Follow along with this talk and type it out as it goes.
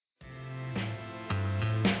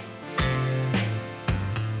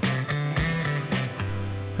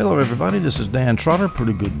Hello everybody, this is Dan Trotter,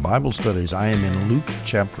 Pretty Good Bible Studies. I am in Luke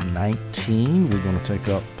chapter 19. We're going to take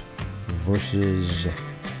up verses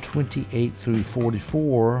 28 through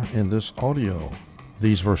 44 in this audio.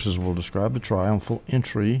 These verses will describe the triumphal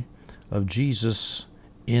entry of Jesus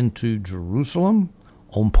into Jerusalem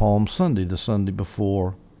on Palm Sunday, the Sunday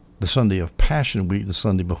of Passion Week, the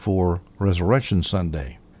Sunday before Resurrection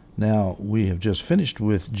Sunday. Now, we have just finished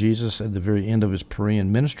with Jesus at the very end of his Perean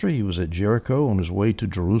ministry. He was at Jericho on his way to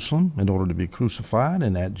Jerusalem in order to be crucified,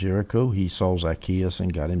 and at Jericho he saw Zacchaeus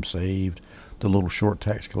and got him saved, the little short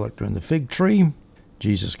tax collector in the fig tree.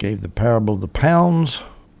 Jesus gave the parable of the pounds,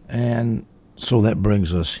 and so that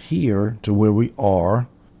brings us here to where we are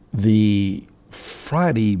the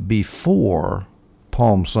Friday before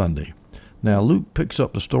Palm Sunday. Now, Luke picks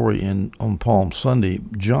up the story on Palm Sunday.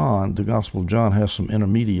 John, the Gospel of John, has some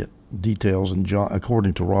intermediate details in John,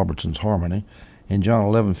 according to Robertson's Harmony. In John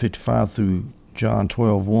 11:55 through John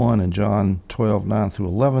 12:1 and John 12:9 through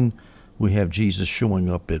 11, we have Jesus showing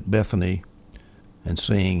up at Bethany and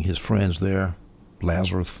seeing his friends there,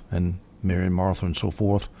 Lazarus and Mary and Martha and so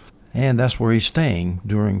forth. And that's where he's staying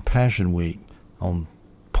during Passion Week. On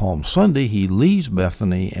Palm Sunday, he leaves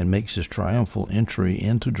Bethany and makes his triumphal entry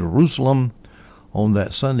into Jerusalem on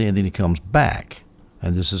that Sunday, and then he comes back.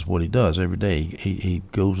 And this is what he does every day. He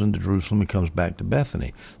goes into Jerusalem and comes back to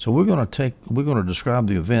Bethany. So we're going to describe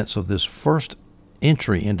the events of this first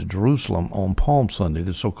entry into Jerusalem on Palm Sunday,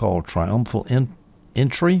 the so-called triumphal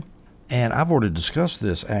entry. And I've already discussed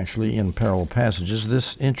this actually in parallel passages.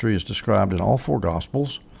 This entry is described in all four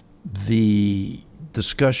Gospels. The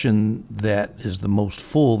discussion that is the most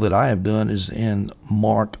full that I have done is in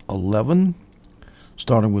Mark 11,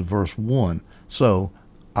 starting with verse 1. So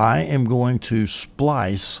I am going to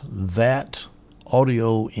splice that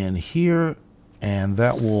audio in here, and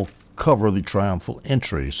that will cover the triumphal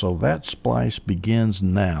entry. So that splice begins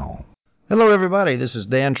now. Hello everybody, this is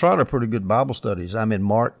Dan Trotter, Pretty Good Bible Studies. I'm in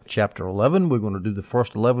Mark chapter 11. We're going to do the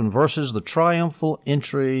first 11 verses, the triumphal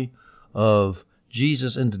entry of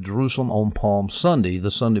Jesus into Jerusalem on Palm Sunday,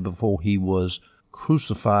 the Sunday before he was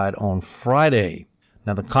crucified on Friday.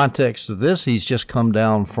 Now, the context of this, he's just come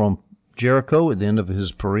down from Jericho at the end of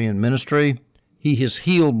his Perean ministry. He has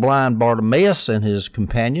healed blind Bartimaeus and his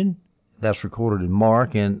companion. That's recorded in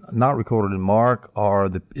Mark, and not recorded in Mark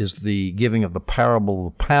is the giving of the parable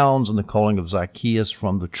of the pounds and the calling of Zacchaeus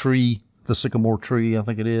from the tree, the sycamore tree, I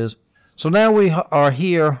think it is. So now we are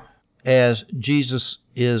here as Jesus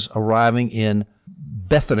is arriving in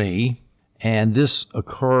Bethany, and this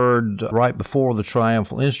occurred right before the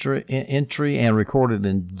triumphal entry, and recorded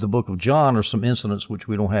in the book of John are some incidents which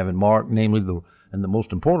we don't have in Mark, namely and the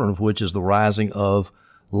most important of which is the raising of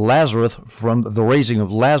Lazarus from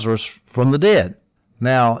the dead.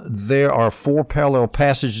 Now, there are four parallel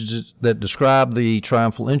passages that describe the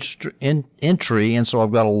triumphal entry, and so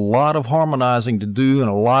I've got a lot of harmonizing to do and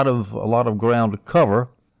a lot of ground to cover.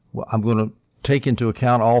 Well, I'm going to take into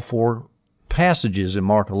account all four passages in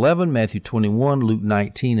Mark 11, Matthew 21, Luke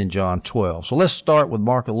 19, and John 12. So let's start with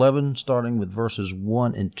Mark 11, starting with verses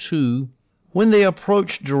 1 and 2. When they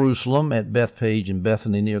approached Jerusalem at Bethphage and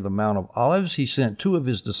Bethany near the Mount of Olives, he sent two of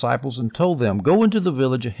his disciples and told them, "Go into the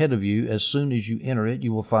village ahead of you. As soon as you enter it,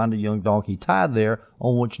 you will find a young donkey tied there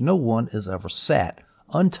on which no one has ever sat.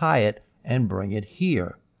 Untie it and bring it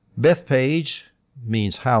here." Bethphage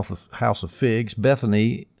means house of figs.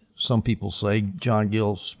 Bethany, some people say, John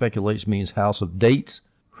Gill speculates, means house of dates,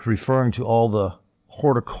 referring to all the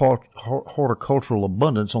horticultural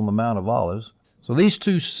abundance on the Mount of Olives. So these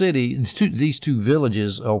two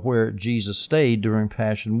villages are where Jesus stayed during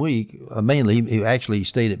Passion Week. Mainly, he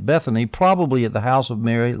stayed at Bethany, probably at the house of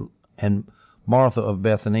Mary and Martha of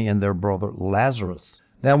Bethany and their brother Lazarus.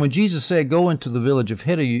 Now, when Jesus said, "Go into the village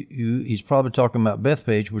ahead of you," he's probably talking about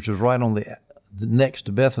Bethphage, which is right on the next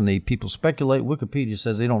to Bethany. People speculate. Wikipedia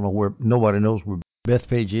says they don't know where. Nobody knows where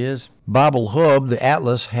Bethphage is. Bible Hub, the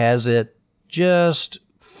atlas, has it just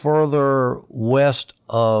further west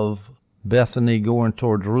of Bethany, going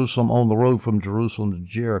toward Jerusalem, on the road from Jerusalem to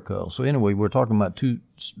Jericho. So anyway, we're talking about two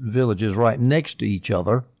villages right next to each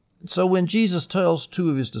other. So when Jesus tells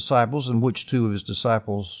two of his disciples, and which two of his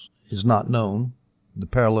disciples is not known, the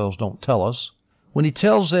parallels don't tell us, when he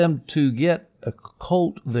tells them to get a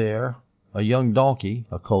colt there, a young donkey,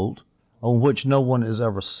 a colt, on which no one has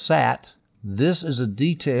ever sat, this is a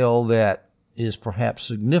detail that is perhaps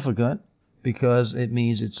significant because it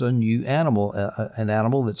means it's a new animal, an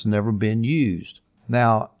animal that's never been used.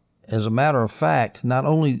 Now, as a matter of fact, not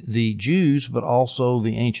only the Jews, but also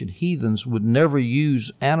the ancient heathens would never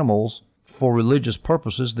use animals for religious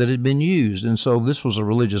purposes that had been used. And so this was a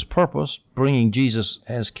religious purpose, bringing Jesus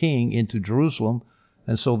as king into Jerusalem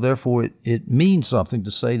And so therefore it means something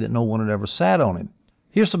to say that no one had ever sat on him.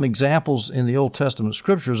 Here's some examples in the Old Testament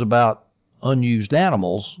scriptures about unused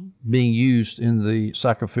animals being used in the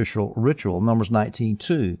sacrificial ritual. Numbers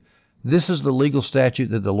 19:2. This is the legal statute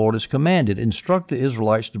that the Lord has commanded. Instruct the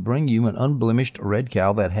Israelites to bring you an unblemished red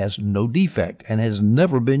cow that has no defect and has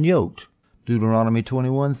never been yoked. Deuteronomy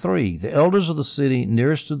 21:3. The elders of the city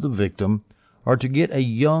nearest to the victim are to get a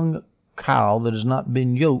young cow that has not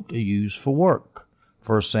been yoked to use for work.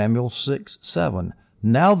 1 Samuel 6:7.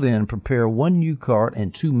 Now then, prepare 1 ewe cart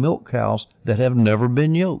and 2 milk cows that have never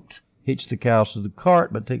been yoked. Hitch the cows to the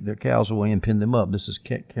cart, but take their cows away and pin them up. This is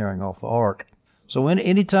carrying off the ark. So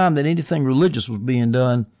any time that anything religious was being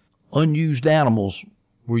done, unused animals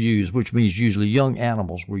were used, which means usually young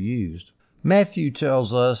animals were used. Matthew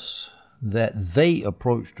tells us that they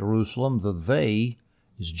approached Jerusalem. The they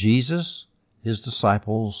is Jesus, his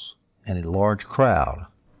disciples, and a large crowd.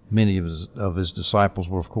 Many of his disciples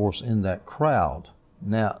were, of course, in that crowd.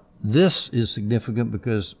 Now, this is significant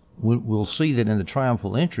because we'll see that in the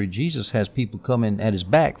triumphal entry, Jesus has people coming at his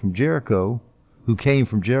back from Jericho, who came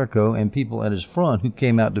from Jericho, and people at his front who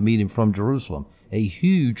came out to meet him from Jerusalem. A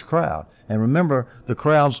huge crowd. And remember, the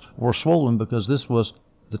crowds were swollen because this was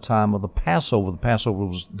the time of the Passover. The Passover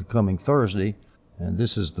was the coming Thursday, and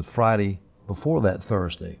this is the Friday before that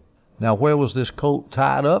Thursday. Now, where was this colt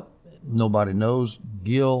tied up? Nobody knows.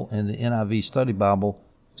 Gill in the NIV Study Bible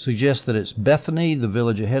suggests that it's Bethany, the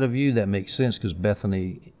village ahead of you. That makes sense because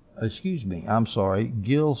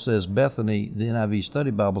Gill says Bethany. The NIV Study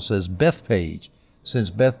Bible says Bethpage. Since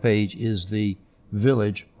Bethpage is the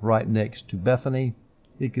village right next to Bethany,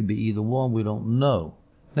 it could be either one. We don't know.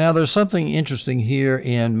 Now, there's something interesting here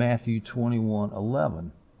in Matthew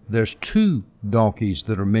 21:11. There's 2 donkeys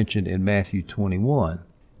that are mentioned in Matthew 21.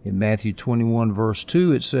 In Matthew 21, verse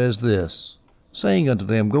 2, it says this, saying unto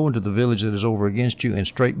them, Go into the village that is over against you, and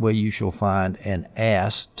straightway you shall find an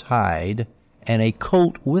ass tied, and a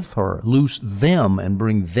colt with her. Loose them, and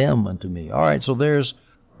bring them unto me. All right, so there's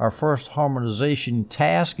our first harmonization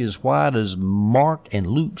task. Is why does Mark and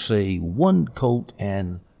Luke say 1 colt,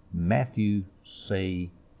 and Matthew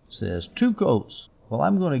says 2 coats? Well,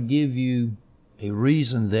 I'm going to give you a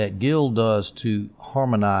reason that Gill does to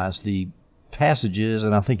harmonize the passages,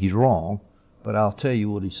 and I think he's wrong, but I'll tell you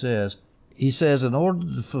what he says. He says in order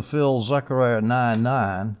to fulfill Zechariah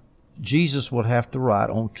 9:9, Jesus would have to ride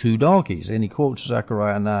on 2 donkeys. And he quotes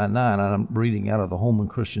Zechariah 9:9, and I'm reading out of the Holman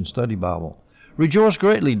Christian Study Bible. Rejoice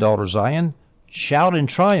greatly, daughter Zion. Shout in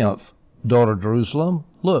triumph, daughter Jerusalem.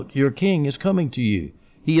 Look, your king is coming to you.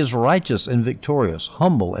 He is righteous and victorious,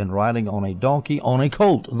 humble and riding on a donkey, on a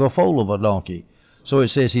colt, the foal of a donkey. So it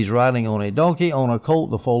says he's riding on a donkey, on a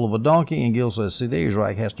colt, the foal of a donkey, and Gill says, see, there's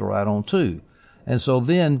right, has to ride on 2. And so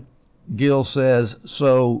then Gill says,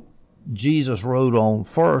 so Jesus rode on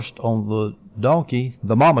first on the donkey,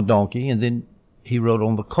 the mama donkey, and then he rode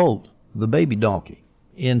on the colt, the baby donkey,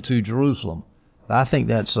 into Jerusalem. I think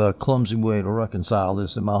that's a clumsy way to reconcile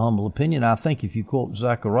this, in my humble opinion. I think if you quote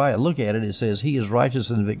Zechariah, look at it, it says, he is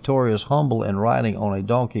righteous and victorious, humble, and riding on a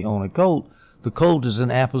donkey, on a colt. The colt is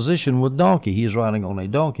in apposition with donkey. He is riding on a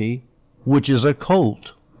donkey, which is a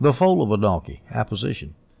colt, the foal of a donkey.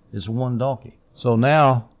 Apposition is 1 donkey. So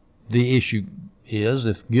now the issue is,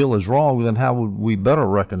 if Gill is wrong, then how would we better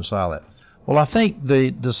reconcile it? Well, I think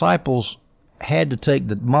the disciples had to take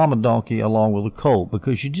the mama donkey along with the colt,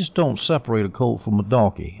 because you just don't separate a colt from a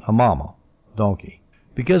donkey, a mama donkey.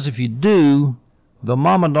 Because if you do, the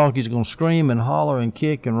mama donkey's going to scream and holler and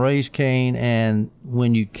kick and raise Cain, and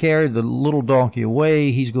when you carry the little donkey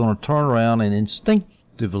away, he's going to turn around and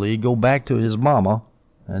instinctively go back to his mama,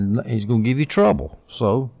 and he's going to give you trouble.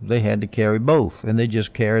 So they had to carry both, and they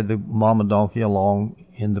just carried the mama donkey along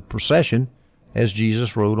in the procession as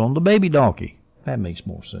Jesus rode on the baby donkey. That makes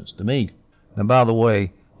more sense to me. Now, by the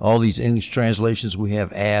way, all these English translations, we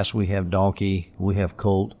have ass, we have donkey, we have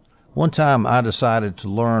colt. One time I decided to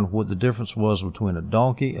learn what the difference was between a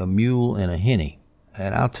donkey, a mule, and a hinny.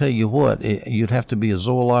 And I'll tell you what, you'd have to be a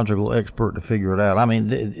zoological expert to figure it out. I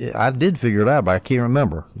mean, I did figure it out, but I can't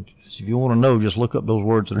remember. If you want to know, just look up those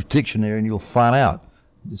words in a dictionary and you'll find out.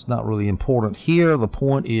 It's not really important here. The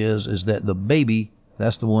point is that the baby,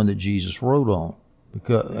 that's the one that Jesus rode on.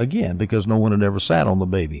 Because no one had ever sat on the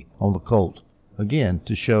baby, on the colt. Again,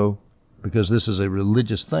 to show, because this is a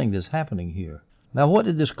religious thing that's happening here. Now, what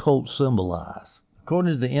did this colt symbolize?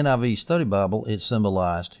 According to the NIV Study Bible, it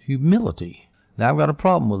symbolized humility. Now, I've got a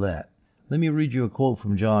problem with that. Let me read you a quote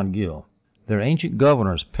from John Gill. Their ancient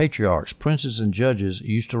governors, patriarchs, princes, and judges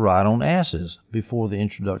used to ride on asses before the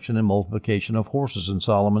introduction and multiplication of horses in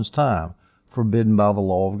Solomon's time, forbidden by the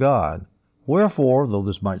law of God. Wherefore, though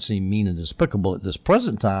this might seem mean and despicable at this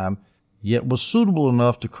present time, yet was suitable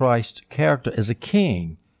enough to Christ's character as a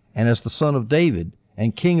king, and as the son of David,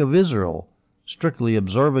 and king of Israel, strictly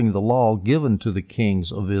observing the law given to the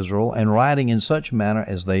kings of Israel, and riding in such manner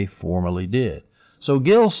as they formerly did. So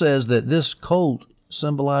Gill says that this colt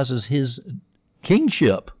symbolizes his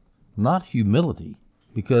kingship, not humility,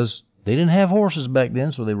 because they didn't have horses back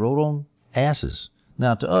then, so they rode on asses.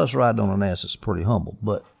 Now, to us, riding on an ass is pretty humble,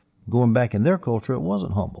 but going back in their culture, it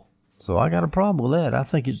wasn't humble. So I got a problem with that. I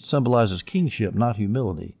think it symbolizes kingship, not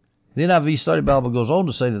humility. The NIV Study Bible goes on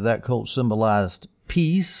to say that that colt symbolized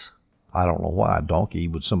peace. I don't know why a donkey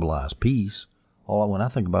would symbolize peace. When I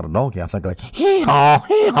think about a donkey, I think like, hee-haw,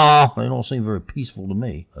 hee-haw. They don't seem very peaceful to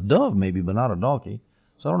me. A dove maybe, but not a donkey.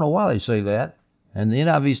 So I don't know why they say that. And the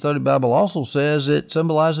NIV Study Bible also says it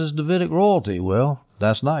symbolizes Davidic royalty. Well,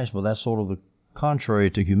 that's nice, but that's sort of the contrary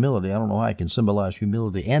to humility. I don't know how it can symbolize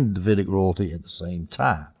humility and Davidic royalty at the same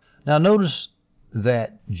time. Now notice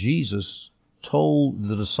that Jesus told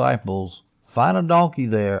the disciples, find a donkey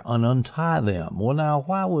there and untie them. Well, now,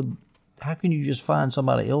 how can you just find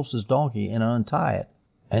somebody else's donkey and untie it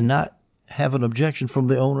and not have an objection from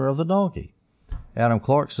the owner of the donkey? Adam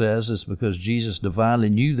Clark says it's because Jesus divinely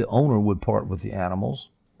knew the owner would part with the animals.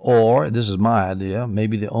 Or, this is my idea,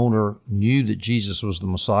 maybe the owner knew that Jesus was the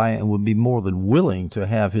Messiah and would be more than willing to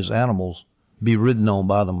have his animals be ridden on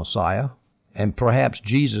by the Messiah. And perhaps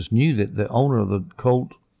Jesus knew that the owner of the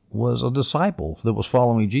colt was a disciple that was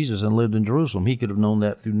following Jesus and lived in Jerusalem. He could have known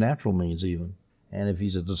that through natural means even. And if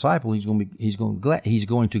he's a disciple, he's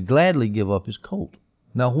going to gladly give up his colt.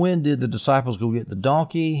 Now, when did the disciples go get the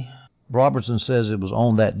donkey? Robertson says it was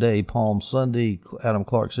on that day, Palm Sunday. Adam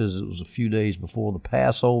Clark says it was a few days before the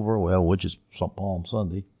Passover, which is Palm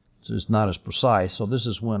Sunday. So it's not as precise. So this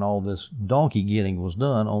is when all this donkey getting was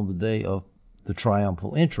done, on the day of the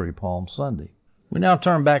triumphal entry, Palm Sunday. We now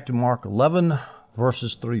turn back to Mark 11,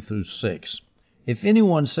 verses 3 through 6. If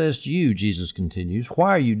anyone says to you, Jesus continues, why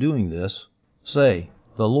are you doing this? Say,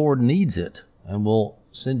 the Lord needs it, and will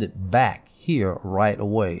send it back here right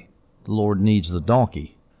away. The Lord needs the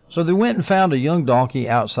donkey. So they went and found a young donkey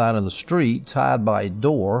outside in the street, tied by a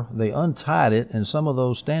door. They untied it, and some of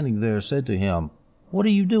those standing there said to him, what are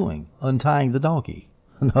you doing, untying the donkey?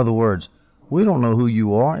 In other words, we don't know who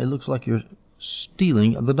you are. It looks like you're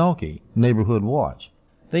stealing the donkey. Neighborhood watch.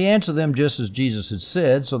 They answered them just as Jesus had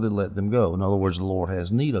said, so they let them go. In other words, the Lord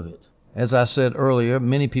has need of it. As I said earlier,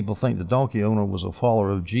 many people think the donkey owner was a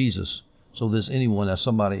follower of Jesus. So this anyone, as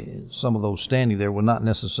some of those standing there were not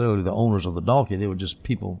necessarily the owners of the donkey. They were just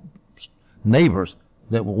people, neighbors,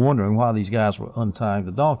 that were wondering why these guys were untying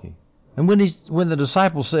the donkey. And when the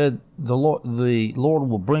disciples said the Lord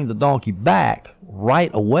will bring the donkey back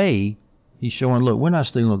right away, he's showing, look, we're not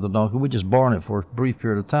stealing the donkey. We're just borrowing it for a brief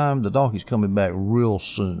period of time. The donkey's coming back real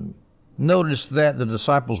soon. Notice that the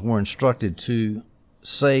disciples were instructed to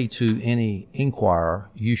say to any inquirer,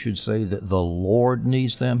 you should say that the Lord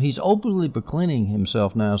needs them. He's openly proclaiming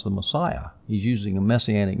himself now as the Messiah. He's using a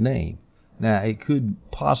messianic name. Now, it could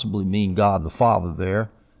possibly mean God the Father there.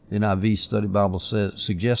 The NIV Study Bible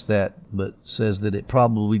suggests that, but says that it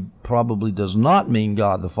probably does not mean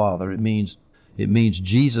God the Father. It means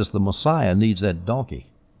Jesus the Messiah needs that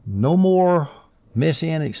donkey. No more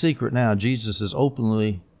messianic secret now. Jesus is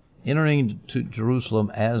openly entering to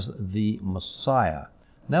Jerusalem as the Messiah.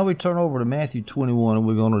 Now we turn over to Matthew 21, and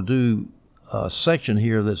we're going to do a section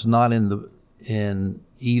here that's not in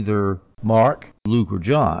either Mark, Luke, or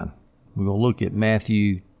John. We're going to look at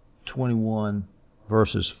Matthew 21,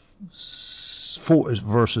 verses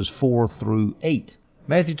 4 through 8.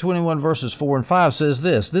 Matthew 21, verses 4 and 5 says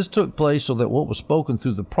this, this took place so that what was spoken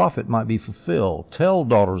through the prophet might be fulfilled. Tell,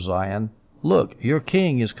 daughter Zion, look, your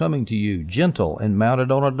king is coming to you, gentle and mounted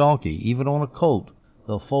on a donkey, even on a colt,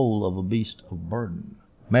 the foal of a beast of burden.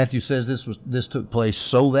 Matthew says this took place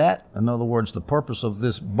so that, in other words, the purpose of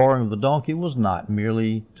this borrowing of the donkey was not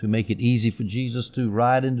merely to make it easy for Jesus to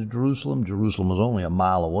ride into Jerusalem. Jerusalem was only a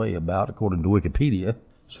mile away according to Wikipedia.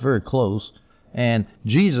 It's very close. And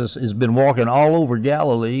Jesus has been walking all over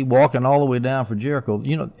Galilee, walking all the way down for Jericho.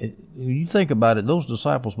 You know, when you think about it, those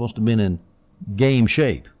disciples must have been in game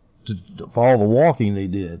shape for all the walking they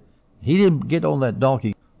did. He didn't get on that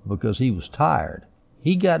donkey because he was tired.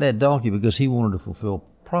 He got that donkey because he wanted to fulfill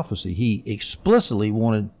prophecy. He explicitly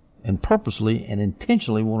wanted and purposely and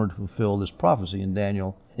intentionally wanted to fulfill this prophecy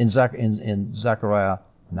in Zechariah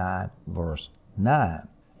 9, verse 9.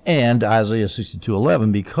 And Isaiah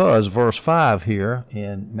 62:11, because verse 5 here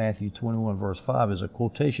in Matthew 21, verse 5 is a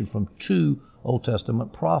quotation from two Old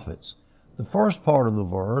Testament prophets. The first part of the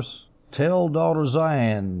verse, tell daughter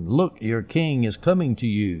Zion, look, your king is coming to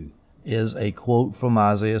you. is a quote from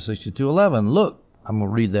Isaiah 62:11. Look, I'm going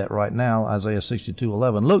to read that right now, Isaiah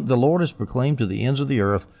 62:11. Look, the Lord has proclaimed to the ends of the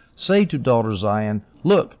earth, say to daughter Zion,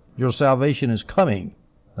 look, your salvation is coming.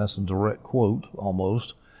 That's a direct quote,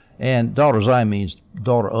 almost. And daughter Zion means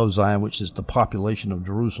daughter of Zion, which is the population of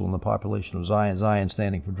Jerusalem, the population of Zion, Zion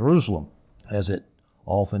standing for Jerusalem, as it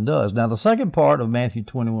often does. Now, the second part of Matthew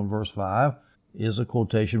 21, verse 5, is a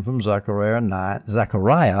quotation from Zechariah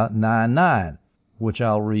 9:9, which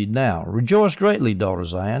I'll read now. Rejoice greatly, daughter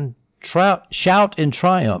Zion. Shout in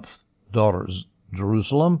triumph, daughters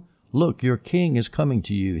Jerusalem. Look, your king is coming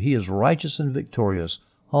to you. He is righteous and victorious,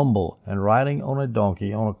 humble, and riding on a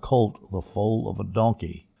donkey, on a colt, the foal of a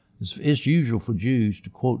donkey. It's usual for Jews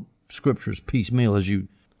to quote scriptures piecemeal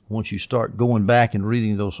once you start going back and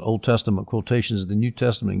reading those Old Testament quotations of the New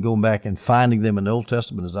Testament and going back and finding them in the Old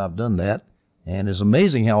Testament, as I've done that. And it's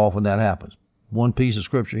amazing how often that happens. One piece of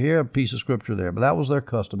scripture here, a piece of scripture there. But that was their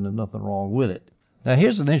custom. There's nothing wrong with it. Now,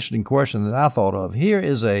 here's an interesting question that I thought of. Here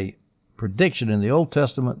is a prediction in the Old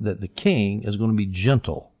Testament that the king is going to be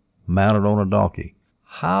gentle, mounted on a donkey.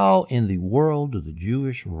 How in the world do the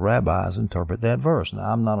Jewish rabbis interpret that verse?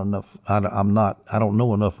 Now, I don't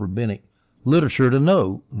know enough rabbinic literature to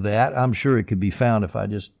know that. I'm sure it could be found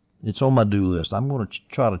it's on my do list. I'm going to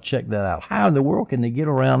try to check that out. How in the world can they get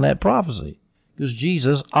around that prophecy? Because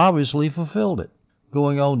Jesus obviously fulfilled it.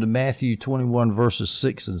 Going on to Matthew 21, verses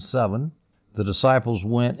 6 and 7, the disciples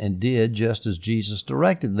went and did just as Jesus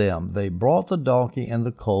directed them. They brought the donkey and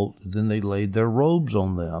the colt, then they laid their robes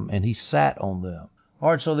on them, and he sat on them. All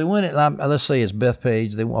right, so they went, let's say it's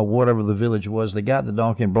Bethpage, or whatever the village was. They got the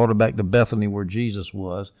donkey and brought it back to Bethany where Jesus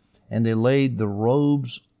was, and they laid the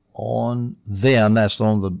robes on them. That's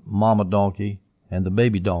on the mama donkey and the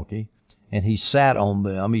baby donkey, and he sat on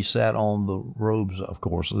them. He sat on the robes, of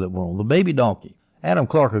course, that were on the baby donkey. Adam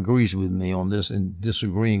Clark agrees with me on this in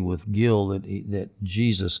disagreeing with Gill that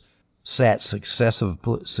Jesus sat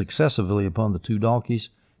successively upon the two donkeys.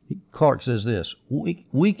 Clark says this,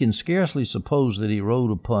 we can scarcely suppose that he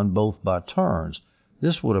rode upon both by turns.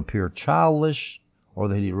 This would appear childish, or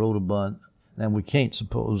that he rode upon, and we can't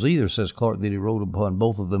suppose either, says Clark, that he rode upon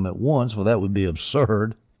both of them at once, for that would be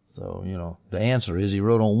absurd. So, the answer is he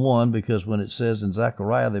rode on one, because when it says in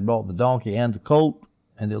Zechariah they brought the donkey and the colt,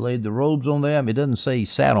 and they laid the robes on them, it doesn't say he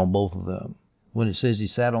sat on both of them. When it says he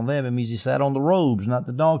sat on them, it means he sat on the robes, not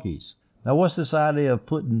the donkeys. Now, what's this idea of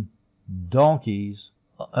putting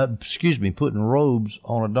putting robes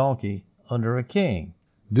on a donkey under a king?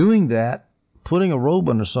 Doing that, putting a robe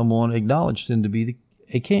under someone, acknowledged him to be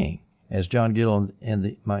a king, as John Gill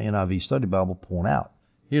and my NIV Study Bible point out.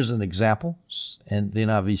 Here's an example, and the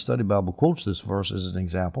NIV Study Bible quotes this verse as an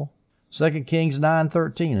example. 2 Kings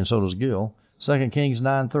 9:13, and so does Gill. 2 Kings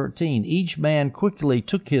 9:13, each man quickly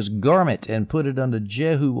took his garment and put it under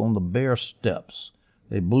Jehu on the bare steps.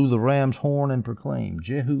 They blew the ram's horn and proclaimed,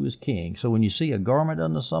 Jehu is king. So when you see a garment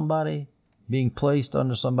under somebody, being placed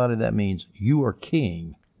under somebody, that means you are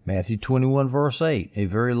king. Matthew 21, verse 8, a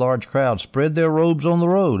very large crowd spread their robes on the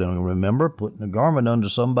road. And remember, putting a garment under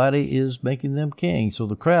somebody is making them king. So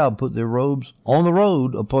the crowd put their robes on the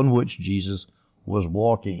road upon which Jesus was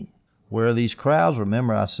walking. Where are these crowds?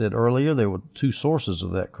 Remember, I said earlier there were two sources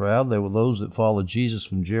of that crowd. There were those that followed Jesus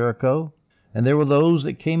from Jericho, and there were those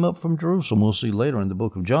that came up from Jerusalem. We'll see later in the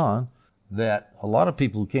book of John that a lot of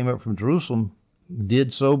people who came up from Jerusalem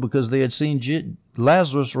did so because they had seen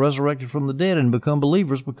Lazarus resurrected from the dead and become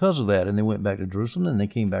believers because of that. And they went back to Jerusalem, and they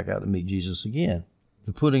came back out to meet Jesus again.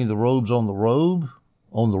 The putting the robes on the road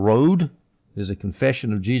is a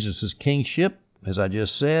confession of Jesus' kingship, as I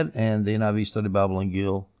just said, and the NIV Study Bible and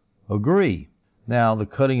Gill agree. Now, the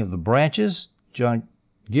cutting of the branches, John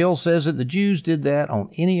Gill says that the Jews did that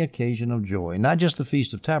on any occasion of joy. Not just the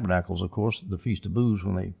Feast of Tabernacles, of course, the Feast of Booths,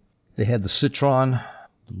 when they had the citron,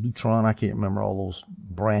 the lutron, I can't remember all those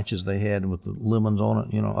branches they had with the lemons on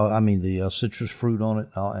it, the citrus fruit on it,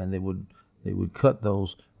 and they would cut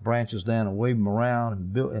those branches down and wave them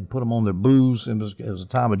around and put them on their booths. It was a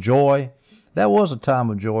time of joy. That was a time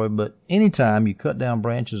of joy, but any time you cut down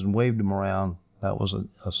branches and waved them around, that was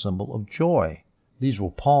a symbol of joy. These were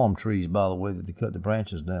palm trees, by the way, that they cut the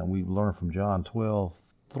branches down. We've learned from John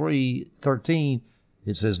 12:13,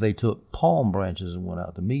 it says they took palm branches and went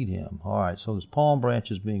out to meet him. All right, so there's palm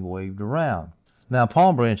branches being waved around. Now,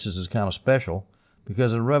 palm branches is kind of special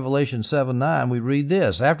because in Revelation 7:9 we read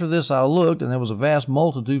this, after this I looked, and there was a vast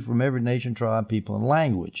multitude from every nation, tribe, people, and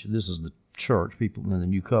language. This is the church, people in the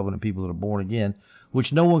New Covenant, people that are born again,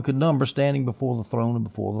 which no one could number, standing before the throne and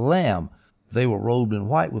before the Lamb. They were robed in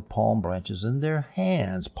white with palm branches in their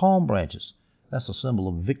hands. Palm branches. That's a symbol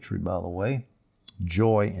of victory, by the way.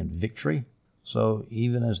 Joy and victory. So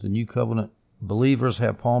even as the New Covenant believers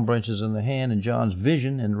have palm branches in their hand in John's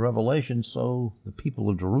vision in Revelation, so the people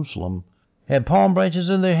of Jerusalem had palm branches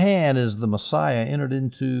in their hand as the Messiah entered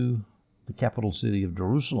into the capital city of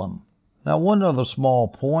Jerusalem. Now, one other small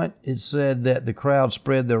point, it said that the crowd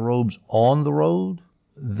spread their robes on the road.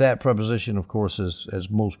 That preposition, of course, as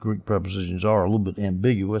most Greek prepositions are, a little bit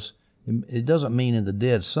ambiguous. It doesn't mean in the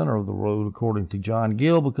dead center of the road, according to John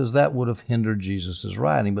Gill, because that would have hindered Jesus'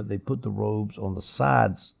 riding, but they put the robes on the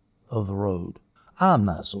sides of the road. I'm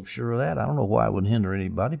not so sure of that. I don't know why it would hinder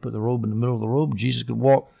anybody. Put the robe in the middle of the road, Jesus could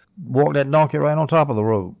walk that donkey right on top of the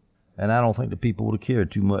robe. And I don't think the people would have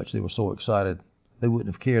cared too much. They were so excited. They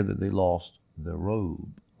wouldn't have cared that they lost their robe.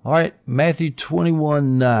 All right, Matthew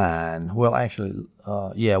 21:9. Well, actually,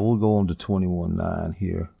 we'll go on to 21:9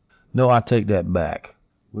 here. No, I take that back.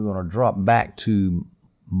 We're going to drop back to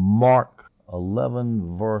Mark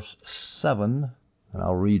 11, verse 7, and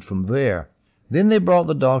I'll read from there. Then they brought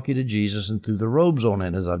the donkey to Jesus and threw their robes on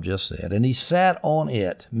it, as I've just said, and he sat on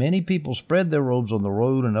it. Many people spread their robes on the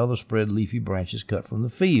road, and others spread leafy branches cut from the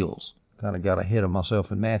fields. Kind of got ahead of myself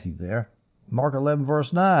in Matthew there. Mark 11,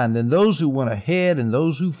 verse 9. Then those who went ahead and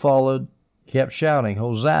those who followed kept shouting,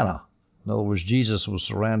 Hosanna. In other words, Jesus was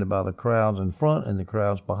surrounded by the crowds in front and the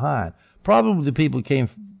crowds behind. Probably the people who came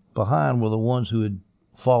behind were the ones who had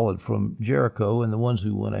followed from Jericho, and the ones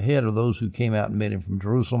who went ahead are those who came out and met him from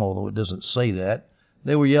Jerusalem, although it doesn't say that.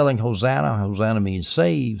 They were yelling, Hosanna. Hosanna means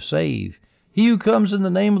save, save. He who comes in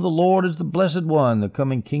the name of the Lord is the blessed one. The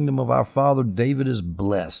coming kingdom of our father David is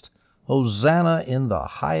blessed. Hosanna in the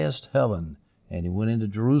highest heaven. And he went into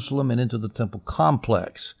Jerusalem and into the temple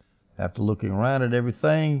complex. After looking around at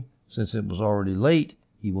everything, since it was already late,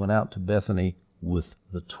 he went out to Bethany with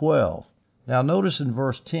the 12. Now notice in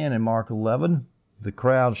verse 10 in Mark 11, the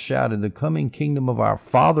crowd shouted, the coming kingdom of our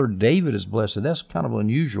father David is blessed. That's kind of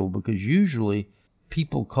unusual because usually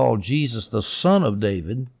people call Jesus the son of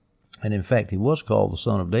David. And in fact, he was called the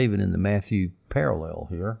son of David in the Matthew parallel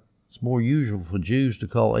here. It's more usual for Jews to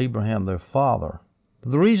call Abraham their father.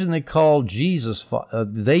 But the reason they called Jesus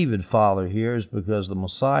David father here is because the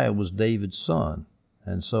Messiah was David's son.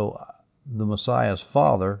 And so the Messiah's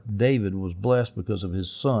father, David, was blessed because of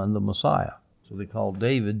his son, the Messiah. So they called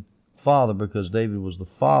David father because David was the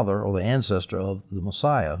father or the ancestor of the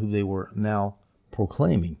Messiah, who they were now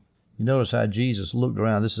proclaiming. You notice how Jesus looked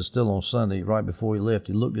around. This is still on Sunday, right before he left.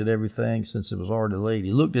 He looked at everything since it was already late.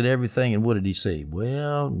 He looked at everything, and what did he see?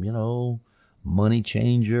 Well, money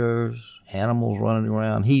changers, animals running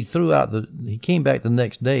around. He came back the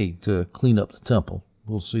next day to clean up the temple.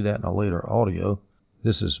 We'll see that in a later audio.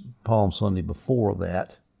 This is Palm Sunday before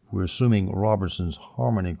that. We're assuming Robertson's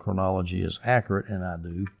harmony chronology is accurate, and I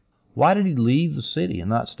do. Why did he leave the city and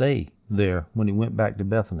not stay there when he went back to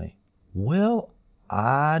Bethany? Well,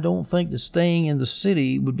 I don't think that staying in the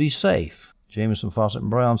city would be safe. Jameson, Fawcett, and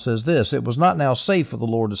Brown says this, it was not now safe for the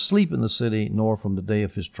Lord to sleep in the city, nor from the day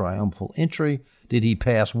of his triumphal entry did he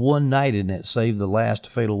pass one night in it, save the last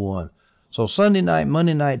fatal one. So Sunday night,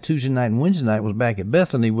 Monday night, Tuesday night, and Wednesday night was back at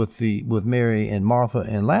Bethany with Mary and Martha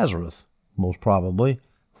and Lazarus, most probably.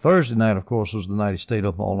 Thursday night, of course, was the night he stayed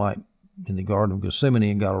up all night in the Garden of Gethsemane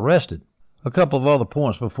and got arrested. A couple of other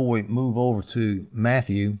points before we move over to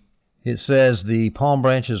Matthew. It says the palm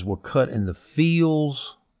branches were cut in the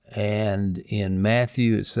fields, and in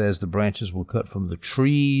Matthew it says the branches were cut from the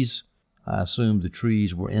trees. I assume the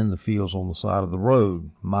trees were in the fields on the side of the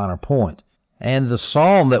road. Minor point. And the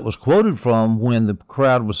psalm that was quoted from when the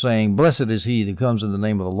crowd was saying, blessed is he that comes in the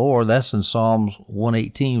name of the Lord, that's in Psalms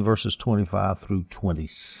 118, verses 25 through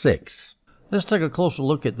 26. Let's take a closer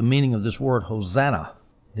look at the meaning of this word Hosanna.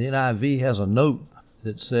 The NIV has a note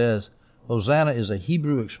that says, Hosanna is a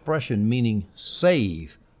Hebrew expression meaning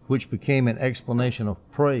save, which became an explanation of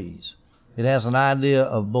praise. It has an idea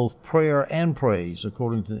of both prayer and praise,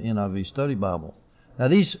 according to the NIV Study Bible. Now,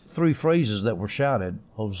 these three phrases that were shouted,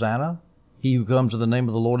 Hosanna, he who comes in the name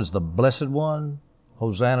of the Lord is the blessed one,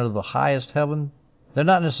 Hosanna to the highest heaven, they're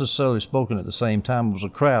not necessarily spoken at the same time. It was a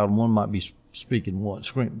crowd, and one might be speaking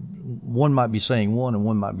one might be saying one, and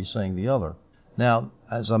one might be saying the other. Now,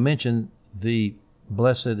 as I mentioned, the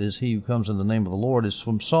blessed is he who comes in the name of the Lord is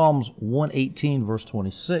from Psalms 118, verse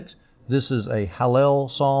 26. This is a Hallel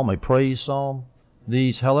psalm, a praise psalm.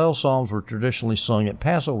 These Hallel psalms were traditionally sung at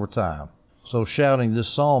Passover time. So shouting this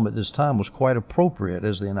psalm at this time was quite appropriate,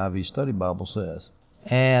 as the NIV Study Bible says.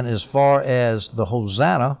 And as far as the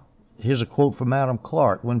Hosanna, here's a quote from Adam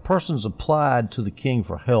Clark. When persons applied to the king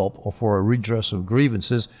for help or for a redress of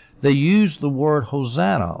grievances, they used the word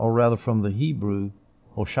Hosanna, or rather from the Hebrew,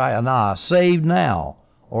 Hoshianah, save now,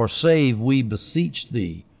 or save we beseech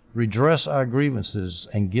thee, redress our grievances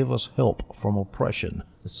and give us help from oppression.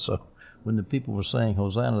 So when the people were saying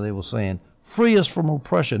Hosanna, they were saying, free us from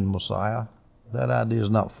oppression, Messiah. That idea is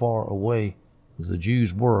not far away. The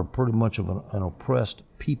Jews were pretty much of an oppressed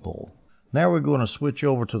people. Now we're going to switch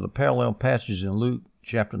over to the parallel passage in Luke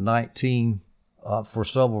chapter 19 for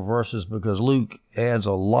several verses, because Luke adds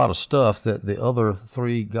a lot of stuff that the other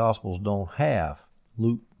three Gospels don't have.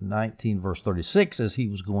 Luke 19 verse 36, as he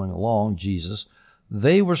was going along, Jesus,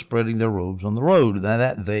 they were spreading their robes on the road. Now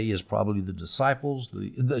that they is probably the disciples,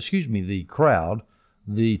 the crowd.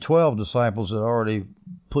 The 12 disciples had already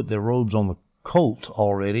put their robes on the colt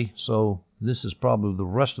already, so this is probably the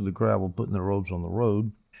rest of the crowd were putting their robes on the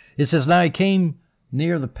road. It says, now he came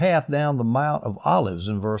near the path down the Mount of Olives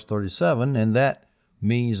in verse 37, and that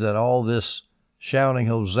means that all this shouting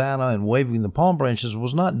Hosanna and waving the palm branches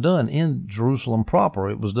was not done in Jerusalem proper.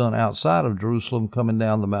 It was done outside of Jerusalem, coming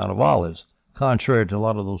down the Mount of Olives, contrary to a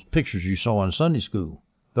lot of those pictures you saw in Sunday school.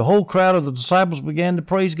 The whole crowd of the disciples began to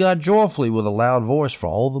praise God joyfully with a loud voice for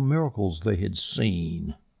all the miracles they had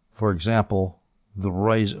seen. For example, the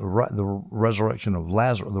resurrection of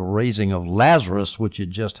Lazarus, the raising of Lazarus, which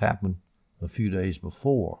had just happened a few days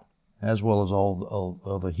before, as well as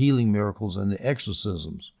all the healing miracles and the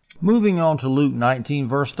exorcisms. Moving on to Luke 19,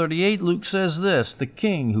 verse 38, Luke says this, the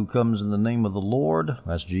King who comes in the name of the Lord,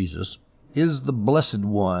 that's Jesus, is the blessed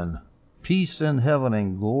one. Peace in heaven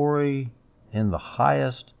and glory in the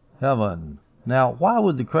highest heaven. Now, why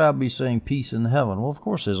would the crowd be saying peace in heaven? Well, of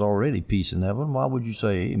course, there's already peace in heaven. Why would you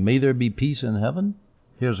say, may there be peace in heaven?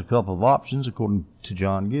 Here's a couple of options according to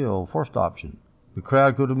John Gill. First option, the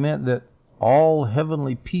crowd could have meant that all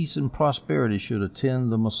heavenly peace and prosperity should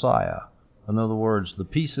attend the Messiah. In other words, the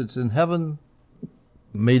peace that's in heaven,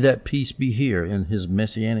 may that peace be here in his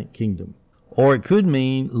messianic kingdom. Or it could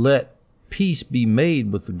mean, let peace be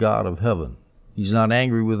made with the God of heaven. He's not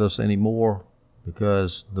angry with us anymore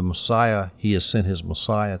because the Messiah, he has sent his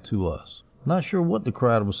Messiah to us. Not sure what the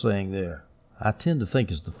crowd was saying there. I tend to think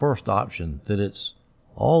it's the first option, that it's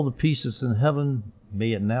all the peace that's in heaven,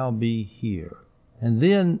 may it now be here. And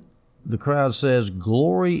then the crowd says,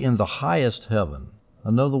 glory in the highest heaven.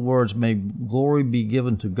 In other words, may glory be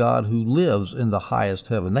given to God who lives in the highest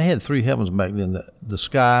heaven. They had three heavens back then. The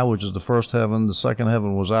sky, which is the first heaven, the second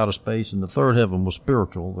heaven was outer space, and the third heaven was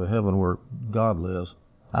spiritual, the heaven where God lives.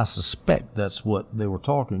 I suspect that's what they were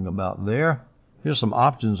talking about there. Here's some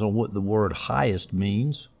options on what the word highest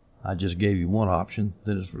means. I just gave you one option,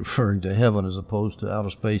 that it's referring to heaven as opposed to outer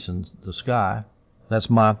space and the sky. That's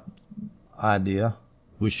my idea,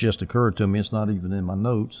 which just occurred to me. It's not even in my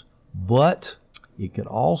notes. But it could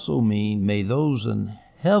also mean, may those in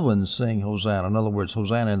heaven sing Hosanna. In other words,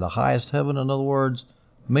 Hosanna in the highest heaven. In other words,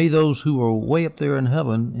 may those who are way up there in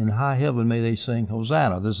heaven, in high heaven, may they sing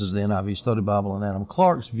Hosanna. This is the NIV Study Bible and Adam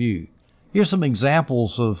Clark's view. Here's some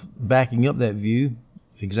examples of backing up that view.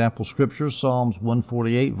 Example scriptures, Psalms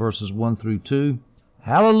 148, verses 1 through 2.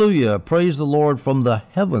 Hallelujah, praise the Lord from the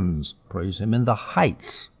heavens. Praise him in the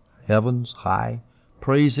heights. Heavens, high.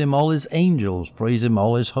 Praise him, all his angels. Praise him,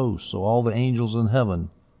 all his hosts. So all the angels in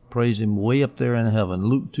heaven. Praise him way up there in heaven.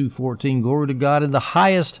 Luke 2:14, glory to God in the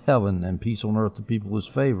highest heaven, and peace on earth to people his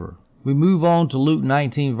favor. We move on to Luke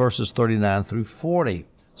 19, verses 39 through 40.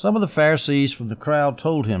 Some of the Pharisees from the crowd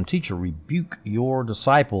told him, Teacher, rebuke your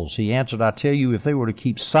disciples. He answered, I tell you, if they were to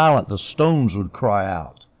keep silent, the stones would cry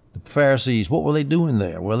out. The Pharisees, what were they doing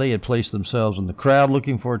there? Well, they had placed themselves in the crowd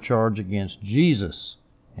looking for a charge against Jesus.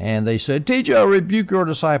 And they said, Teacher, rebuke your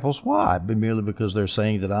disciples. Why? Merely because they're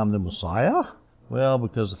saying that I'm the Messiah? Well,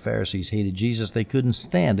 because the Pharisees hated Jesus, they couldn't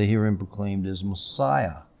stand to hear him proclaimed as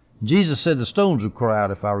Messiah. Jesus said the stones would cry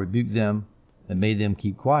out if I rebuked them and made them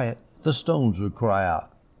keep quiet. The stones would cry out.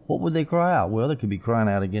 What would they cry out? Well, they could be crying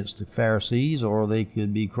out against the Pharisees, or they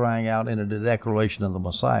could be crying out in a declaration of the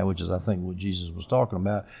Messiah, which is, I think, what Jesus was talking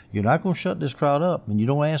about. You're not going to shut this crowd up, and you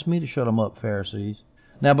don't ask me to shut them up, Pharisees.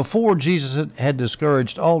 Now, before, Jesus had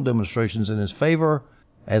discouraged all demonstrations in his favor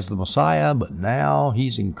as the Messiah, but now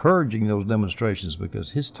he's encouraging those demonstrations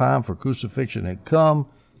because his time for crucifixion had come.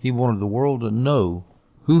 He wanted the world to know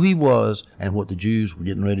who he was and what the Jews were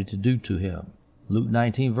getting ready to do to him. Luke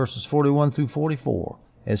 19, verses 41 through 44.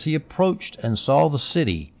 As he approached and saw the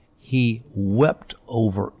city, he wept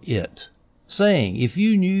over it, saying, If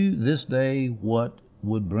you knew this day what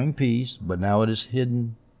would bring peace, but now it is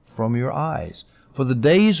hidden from your eyes. For the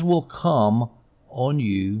days will come on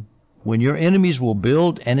you when your enemies will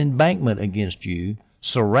build an embankment against you,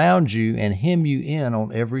 surround you, and hem you in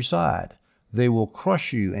on every side. They will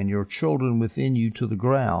crush you and your children within you to the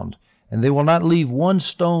ground, and they will not leave one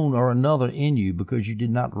stone or another in you, because you did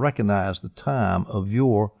not recognize the time of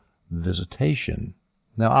your visitation.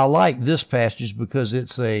 Now, I like this passage because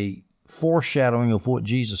it's a foreshadowing of what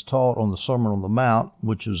Jesus taught on the Sermon on the Mount,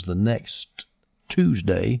 which is the next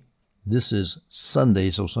Tuesday. This is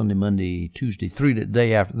Sunday, so Sunday, Monday, Tuesday,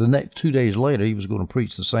 day after. The next 2 days later, he was going to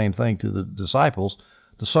preach the same thing to the disciples.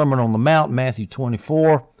 The Sermon on the Mount, Matthew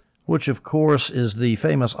 24, which, of course, is the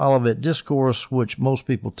famous Olivet Discourse, which most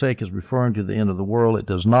people take as referring to the end of the world. It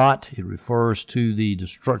does not. It refers to the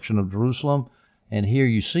destruction of Jerusalem. And here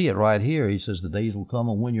you see it right here. He says, the days will come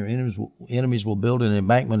when your enemies will build an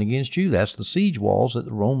embankment against you. That's the siege walls that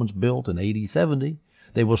the Romans built in AD 70.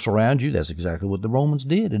 They will surround you. That's exactly what the Romans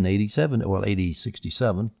did in AD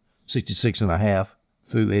 67, 66 and a half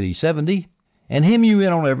through AD 70. And hem you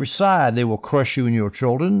in on every side. They will crush you and your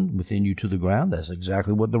children within you to the ground. That's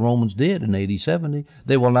exactly what the Romans did in AD 70.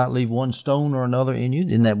 They will not leave one stone or another in you.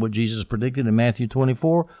 Isn't that what Jesus predicted in Matthew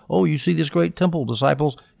 24? Oh, you see this great temple,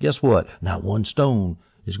 disciples? Guess what? Not one stone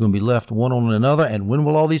is going to be left one on another. And when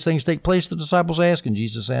will all these things take place? The disciples asked, and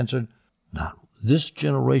Jesus answered, not this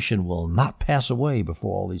generation will not pass away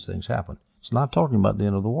before all these things happen. It's not talking about the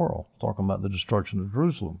end of the world. It's talking about the destruction of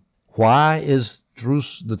Jerusalem. Why is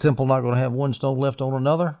the temple not going to have one stone left on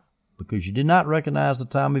another? Because you did not recognize the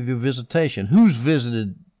time of your visitation. Who's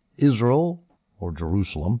visited Israel or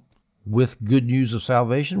Jerusalem with good news of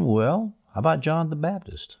salvation? Well, how about John the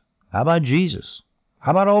Baptist? How about Jesus?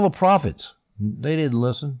 How about all the prophets? They didn't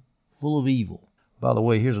listen. Full of evil. By the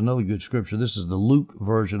way, here's another good scripture. This is the Luke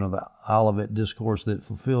version of the Olivet Discourse that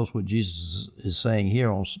fulfills what Jesus is saying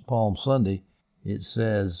here on Palm Sunday. It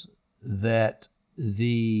says that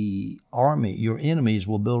the army, your enemies,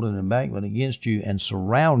 will build an embankment against you and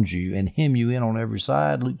surround you and hem you in on every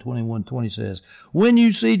side. Luke 21:20 says, when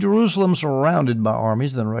you see Jerusalem surrounded by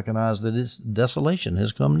armies, then recognize that its desolation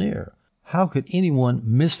has come near. How could anyone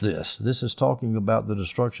miss this? This is talking about the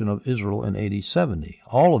destruction of Israel in AD 70.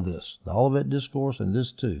 All of this, the Olivet Discourse and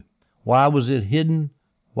this too. Why was it hidden?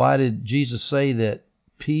 Why did Jesus say that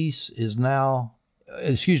peace is now...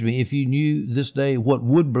 if you knew this day what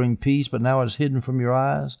would bring peace, but now it's hidden from your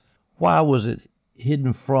eyes? Why was it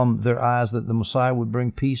hidden from their eyes that the Messiah would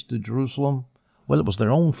bring peace to Jerusalem? Well, it was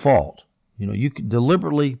their own fault. You could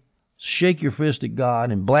deliberately shake your fist at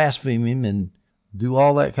God and blaspheme him and do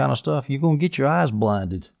all that kind of stuff. You're going to get your eyes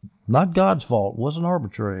blinded. Not God's fault. It wasn't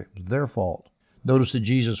arbitrary. It was their fault. Notice that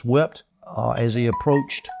Jesus wept as he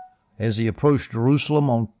approached Jerusalem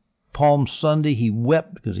on Palm Sunday. He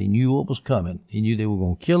wept because he knew what was coming. He knew they were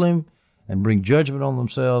going to kill him and bring judgment on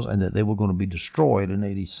themselves, and that they were going to be destroyed in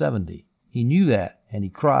AD 70. He knew that, and he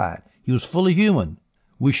cried. He was fully human.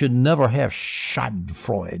 We should never have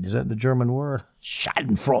Schadenfreude. Is that the German word?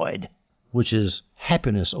 Schadenfreude, which is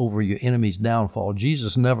happiness over your enemy's downfall.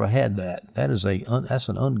 Jesus never had that. That's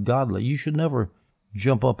an ungodly. You should never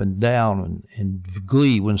jump up and down and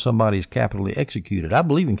glee when somebody's capitally executed. I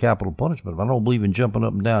believe in capital punishment, but I don't believe in jumping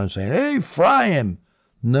up and down and saying, hey, fry him.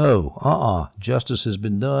 No, justice has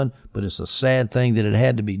been done, but it's a sad thing that it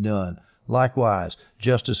had to be done. Likewise,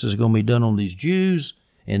 justice is going to be done on these Jews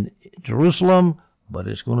in Jerusalem, but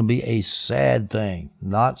it's going to be a sad thing,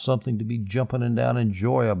 not something to be jumping and down in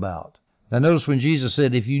joy about. Now notice when Jesus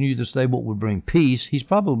said, if you knew this day what would bring peace, he's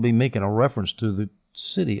probably making a reference to the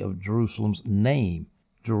city of Jerusalem's name.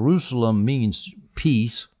 Jerusalem means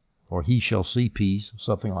peace, or he shall see peace,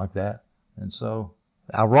 something like that. And so,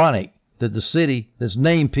 ironic that the city that's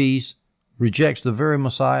named peace rejects the very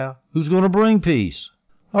Messiah who's going to bring peace.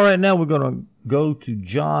 All right, now we're going to go to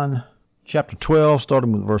John chapter 12,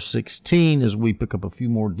 starting with verse 16, as we pick up a few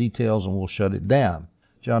more details and we'll shut it down.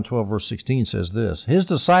 John 12, verse 16 says this, his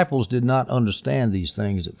disciples did not understand these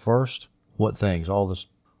things at first. What things? All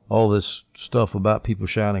this stuff about people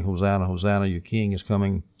shouting, Hosanna, Hosanna, your king is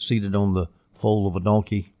coming, seated on the foal of a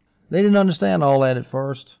donkey. They didn't understand all that at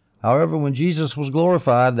first. However, when Jesus was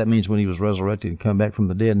glorified, that means when he was resurrected and come back from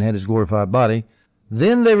the dead and had his glorified body,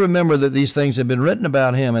 then they remembered that these things had been written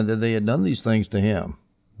about him and that they had done these things to him.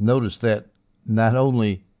 Notice that not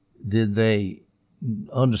only did they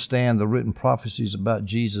understand the written prophecies about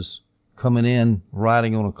Jesus coming in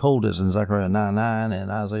riding on a colt, as in Zechariah 9:9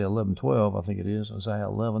 and Isaiah 11:12, I think it is, Isaiah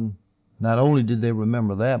 11. Not only did they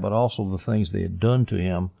remember that, but also the things they had done to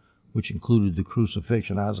him, which included the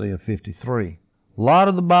crucifixion, Isaiah 53. A lot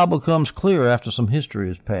of the Bible comes clear after some history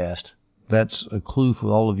has passed. That's a clue for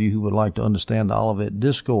all of you who would like to understand the Olivet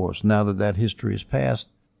Discourse. Now that history has passed,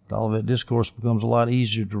 the Olivet Discourse becomes a lot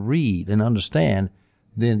easier to read and understand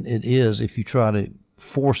than it is if you try to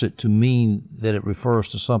force it to mean that it refers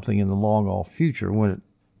to something in the long-off future when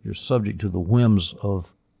you're subject to the whims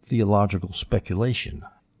of theological speculation.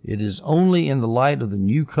 It is only in the light of the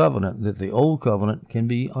new covenant that the old covenant can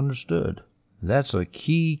be understood. That's a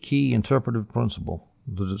key interpretive principle.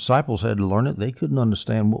 The disciples had to learn it. They couldn't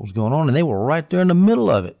understand what was going on, and they were right there in the middle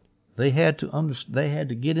of it. They had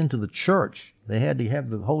to get into the church. They had to have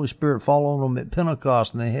the Holy Spirit fall on them at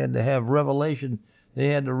Pentecost, and they had to have revelation. They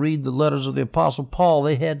had to read the letters of the Apostle Paul.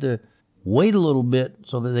 They had to wait a little bit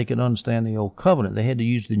so that they could understand the Old Covenant. They had to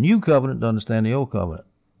use the New Covenant to understand the Old Covenant.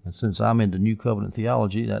 And since I'm into New Covenant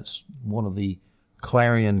theology, that's one of the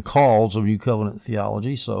clarion calls of New Covenant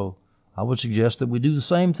theology. So I would suggest that we do the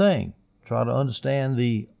same thing. Try to understand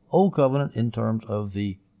the Old Covenant in terms of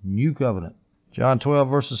the New Covenant. John 12,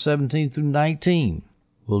 verses 17 through 19.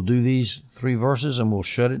 We'll do these 3 verses and we'll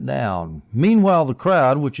shut it down. Meanwhile, the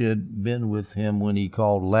crowd, which had been with him when he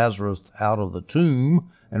called Lazarus out of the tomb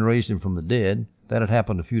and raised him from the dead, that had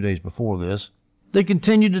happened a few days before this, they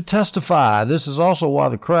continued to testify. This is also why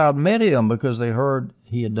the crowd met him, because they heard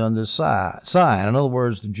he had done this sign. In other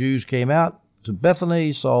words, the Jews came out to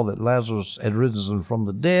Bethany, saw that Lazarus had risen from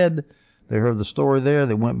the dead. They heard the story there.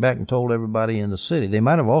 They went back and told everybody in the city. They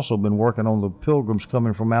might have also been working on the pilgrims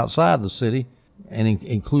coming from outside the city, and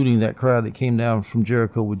including that crowd that came down from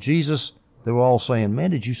Jericho with Jesus. They were all saying,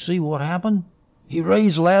 man, did you see what happened? He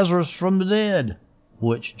raised Lazarus from the dead,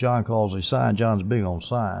 which John calls a sign. John's big on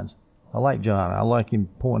signs. I like John. I like him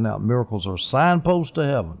pointing out miracles are signposts to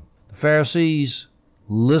heaven. The Pharisees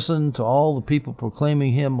listened to all the people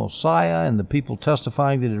proclaiming him Messiah and the people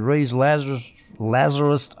testifying that he raised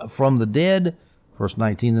Lazarus from the dead. Verse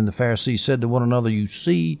 19, then the Pharisees said to one another, you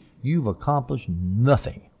see, you've accomplished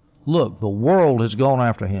nothing. Look, the world has gone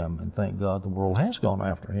after him, and thank God the world has gone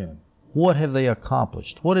after him. What have they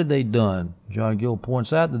accomplished? What had they done? John Gill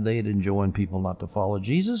points out that they had enjoined people not to follow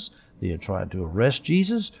Jesus. They had tried to arrest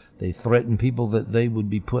Jesus. They threatened people that they would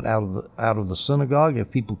be put out of the synagogue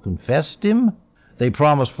if people confessed him. They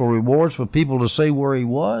promised for rewards for people to say where he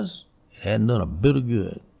was. It hadn't done a bit of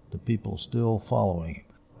good. The people still following him.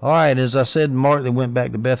 All right, as I said, Mark, they went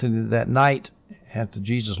back to Bethany that night after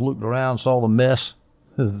Jesus looked around, saw the mess,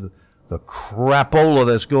 the crapola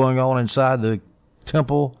that's going on inside the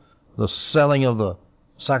temple, the selling of the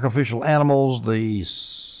sacrificial animals,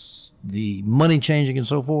 the money changing and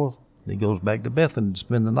so forth. He goes back to Bethany to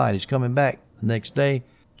spend the night. He's coming back the next day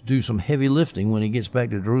to do some heavy lifting. When he gets back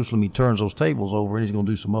to Jerusalem, he turns those tables over, and he's going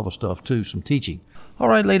to do some other stuff too, some teaching. All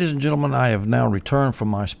right, ladies and gentlemen, I have now returned from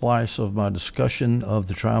my splice of my discussion of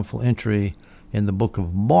the triumphal entry in the book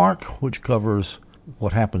of Mark, which covers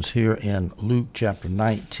what happens here in Luke chapter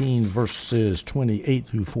 19, verses 28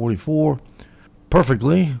 through 44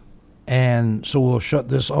 perfectly. And so we'll shut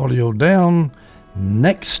this audio down.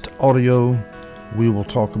 Next audio, we will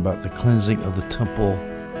talk about the cleansing of the temple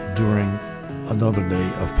during another day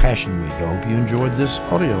of Passion Week. I hope you enjoyed this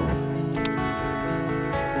audio.